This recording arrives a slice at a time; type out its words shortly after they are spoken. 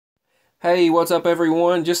Hey, what's up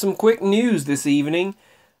everyone? Just some quick news this evening.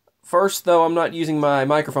 First, though, I'm not using my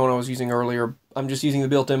microphone I was using earlier. I'm just using the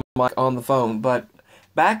built-in mic on the phone. But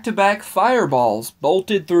back-to-back fireballs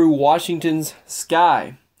bolted through Washington's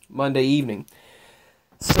sky Monday evening.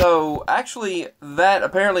 So, actually, that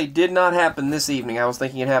apparently did not happen this evening. I was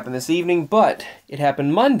thinking it happened this evening, but it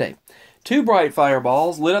happened Monday. Two bright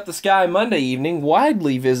fireballs lit up the sky Monday evening,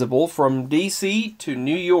 widely visible from D.C. to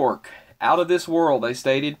New York. Out of this world, they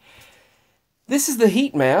stated. This is the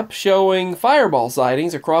heat map showing fireball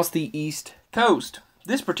sightings across the East Coast.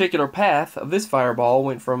 This particular path of this fireball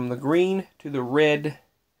went from the green to the red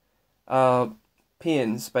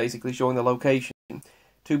pins, basically showing the location.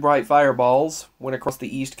 Two bright fireballs went across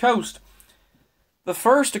the East Coast. The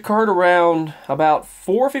first occurred around about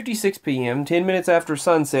 4:56 p.m., 10 minutes after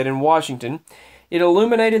sunset in Washington. It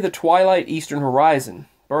illuminated the twilight eastern horizon,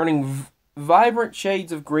 burning vibrant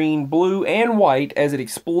shades of green, blue, and white as it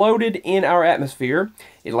exploded in our atmosphere.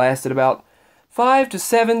 It lasted about 5 to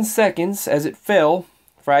 7 seconds as it fell,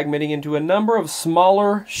 fragmenting into a number of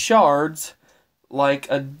smaller shards like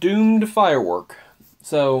a doomed firework.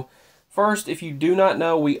 So, first, if you do not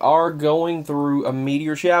know, we are going through a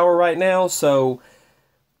meteor shower right now, so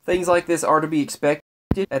things like this are to be expected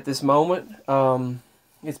at this moment.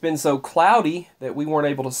 It's been so cloudy that we weren't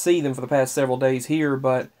able to see them for the past several days here,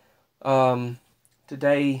 but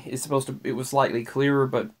today is it was slightly clearer,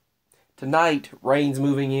 but tonight rain's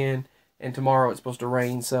moving in, and tomorrow it's supposed to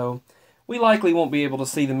rain, so we likely won't be able to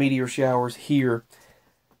see the meteor showers here.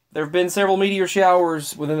 There have been several meteor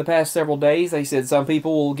showers within the past several days. They said some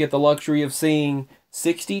people will get the luxury of seeing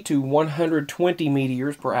 60 to 120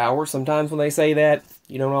 meteors per hour. Sometimes when they say that,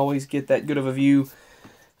 you don't always get that good of a view,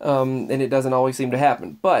 and it doesn't always seem to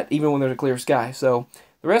happen, but even when there's a clear sky. So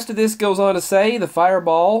the rest of this goes on to say the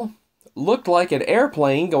fireball looked like an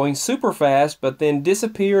airplane going super fast, but then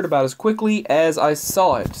disappeared about as quickly as I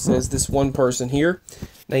saw it, says this one person here,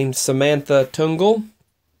 named Samantha Tungle.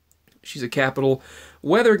 She's a Capitol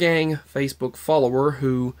Weather Gang Facebook follower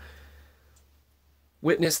who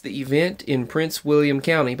witnessed the event in Prince William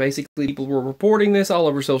County. Basically, people were reporting this all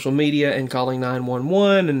over social media and calling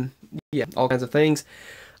 911 and, yeah, all kinds of things.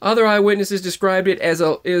 Other eyewitnesses described it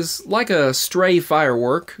as like a stray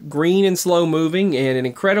firework, green and slow-moving, and an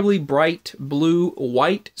incredibly bright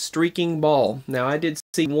blue-white streaking ball. Now, I did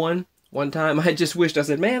see one time. I just wished, I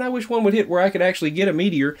said, man, I wish one would hit where I could actually get a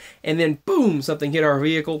meteor, and then, boom, something hit our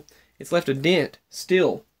vehicle. It's left a dent,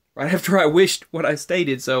 still, right after I wished what I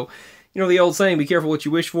stated. So, you know the old saying, be careful what you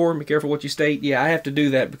wish for, be careful what you state. Yeah, I have to do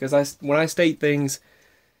that, because when I state things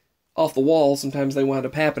off the wall, sometimes they wind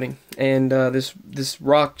up happening. And this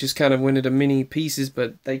rock just kind of went into many pieces,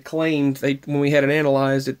 but they claimed, when we had it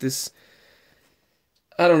analyzed at this,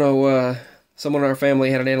 I don't know, someone in our family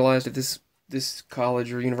had it analyzed at this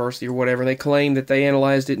college or university or whatever. They claimed that they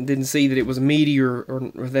analyzed it and didn't see that it was a meteor, or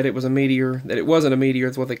that it was a meteor, that it wasn't a meteor.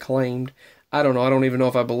 That's what they claimed. I don't know. I don't even know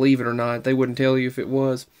if I believe it or not. They wouldn't tell you if it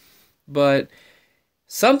was. But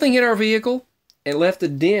something hit our vehicle and left a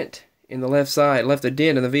dent in the left side, left a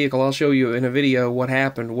dent in the vehicle. I'll show you in a video what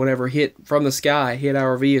happened. Whatever hit from the sky hit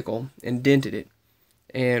our vehicle and dented it.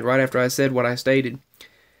 And right after I said what I stated.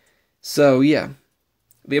 So, yeah.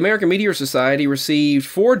 The American Meteor Society received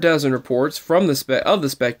 4 dozen reports from the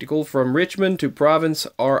spectacle from Richmond to Providence,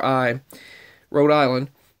 R.I., Rhode Island.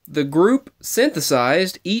 The group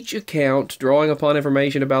synthesized each account, drawing upon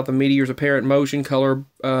information about the meteor's apparent motion, color,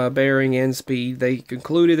 bearing, and speed. They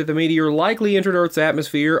concluded that the meteor likely entered Earth's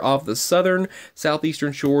atmosphere off the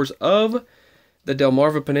southeastern shores of the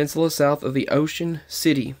Delmarva Peninsula, south of Ocean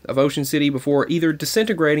City before either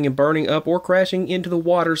disintegrating and burning up or crashing into the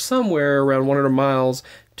water somewhere around 100 miles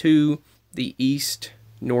to the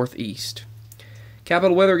east-northeast.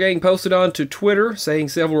 Capitol Weather Gang posted on to Twitter, saying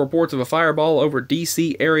several reports of a fireball over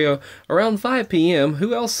D.C. area around 5 p.m.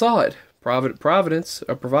 Who else saw it? Providence,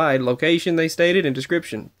 provide location, they stated, and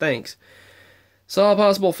description. Thanks. Saw a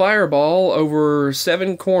possible fireball over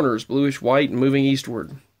 7 corners, bluish-white, and moving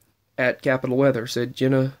eastward. At Capitol Weather, said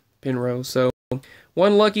Jenna Penrose. So,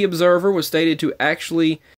 one lucky observer was stated to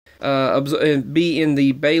actually be in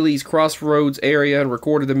the Bailey's Crossroads area and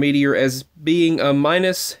recorded the meteor as being a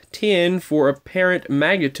 -10 for apparent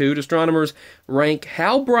magnitude. Astronomers rank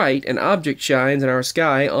how bright an object shines in our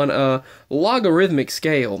sky on a logarithmic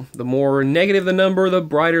scale. The more negative the number, the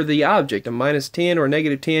brighter the object. A -10 or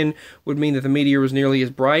 -10 would mean that the meteor was nearly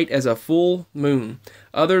as bright as a full moon.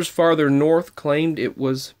 Others farther north claimed it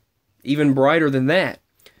was even brighter than that.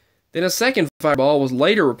 Then a second fireball was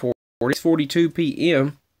later reported at 6:42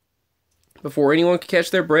 p.m. Before anyone could catch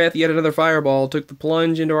their breath, yet another fireball took the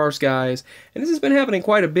plunge into our skies. And this has been happening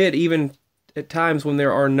quite a bit even at times when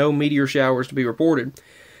there are no meteor showers to be reported.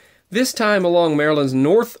 This time along Maryland's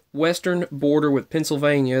northwestern border with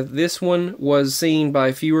Pennsylvania, this one was seen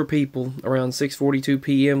by fewer people around 6:42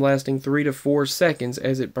 p.m., lasting 3 to 4 seconds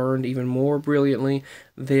as it burned even more brilliantly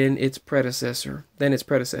than its predecessor.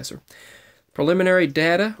 Preliminary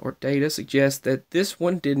data suggests that this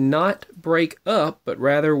one did not break up, but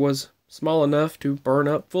rather was small enough to burn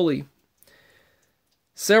up fully.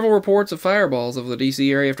 Several reports of fireballs over the D.C.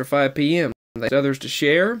 area after 5 p.m. They had others to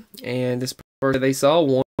share, and this person they saw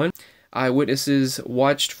one. Eyewitnesses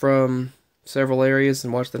watched from several areas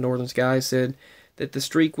and watched the northern sky said that the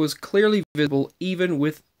streak was clearly visible even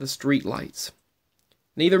with the street lights.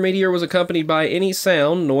 Neither meteor was accompanied by any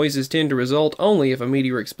sound. Noises tend to result only if a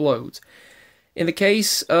meteor explodes. In the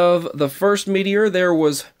case of the first meteor, there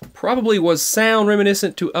was sound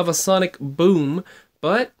reminiscent of a sonic boom,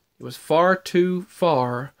 but it was far too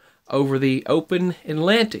far over the open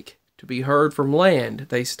Atlantic to be heard from land,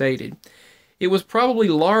 they stated. It was probably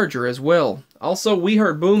larger as well. Also, we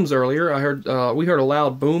heard booms earlier. We heard a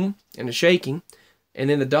loud boom and a shaking, and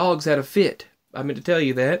then the dogs had a fit. I meant to tell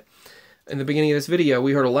you that in the beginning of this video.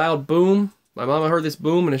 We heard a loud boom. My mama heard this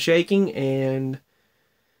boom and a shaking and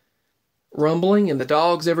rumbling, and the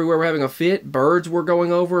dogs everywhere were having a fit. Birds were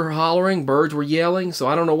going over, hollering. Birds were yelling. So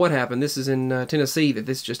I don't know what happened. This is in Tennessee that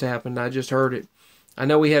this just happened. I just heard it. I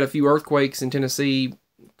know we had a few earthquakes in Tennessee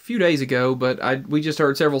a few days ago, but we just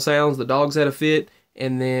heard several sounds. The dogs had a fit,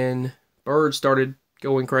 and then birds started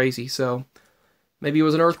going crazy. So maybe it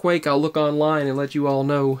was an earthquake. I'll look online and let you all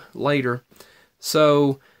know later.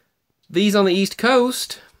 So these on the East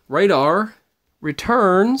Coast, radar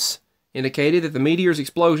returns indicated that the meteor's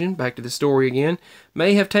explosion, back to the story again,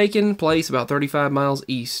 may have taken place about 35 miles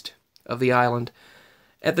east of the island.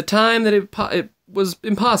 At the time that it was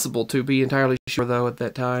impossible to be entirely sure, though, at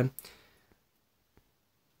that time.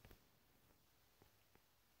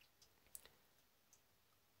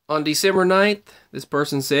 On December 9th, this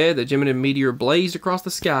person said the Gemini meteor blazed across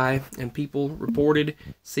the sky, and people reported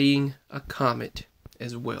seeing a comet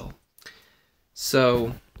as well.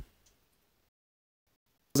 So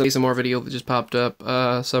ASMR video that just popped up,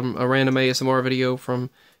 a random ASMR video from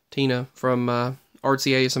Tina from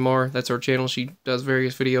Artsy ASMR. That's her channel. She does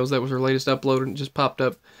various videos. That was her latest upload, and it just popped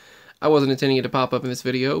up. I wasn't intending it to pop up in this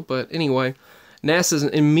video, but anyway, NASA's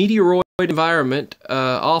Meteoroid Environment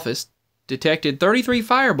Office detected 33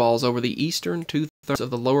 fireballs over the eastern two-thirds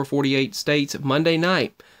of the lower 48 states Monday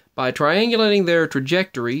night. By triangulating their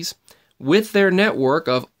trajectories with their network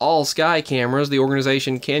of all-sky cameras, the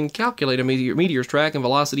organization can calculate a meteor's track and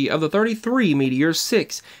velocity. Of the 33 meteors,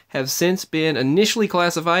 6 have since been initially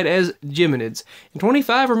classified as Geminids, and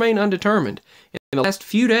 25 remain undetermined. In the last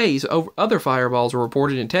few days, other fireballs were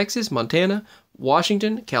reported in Texas, Montana,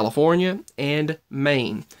 Washington, California, and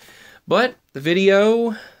Maine. But the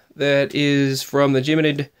video that is from the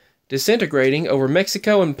Geminid disintegrating over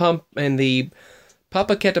Mexico and the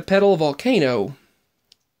Popocatépetl volcano.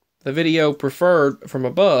 The video preferred from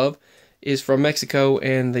above is from Mexico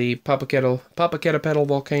and the Popocatépetl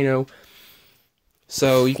volcano.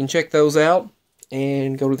 So you can check those out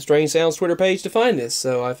and go to the Strange Sounds Twitter page to find this.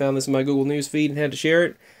 So I found this in my Google News feed and had to share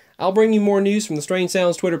it. I'll bring you more news from the Strange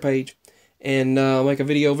Sounds Twitter page. And I'll make a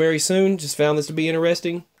video very soon. Just found this to be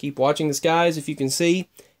interesting. Keep watching the skies if you can see.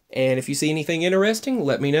 And if you see anything interesting,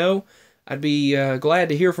 let me know. I'd be glad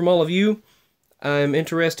to hear from all of you. I'm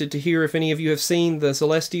interested to hear if any of you have seen the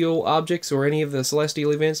celestial objects or any of the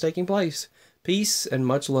celestial events taking place. Peace and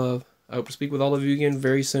much love. I hope to speak with all of you again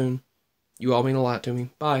very soon. You all mean a lot to me.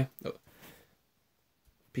 Bye.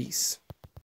 Peace.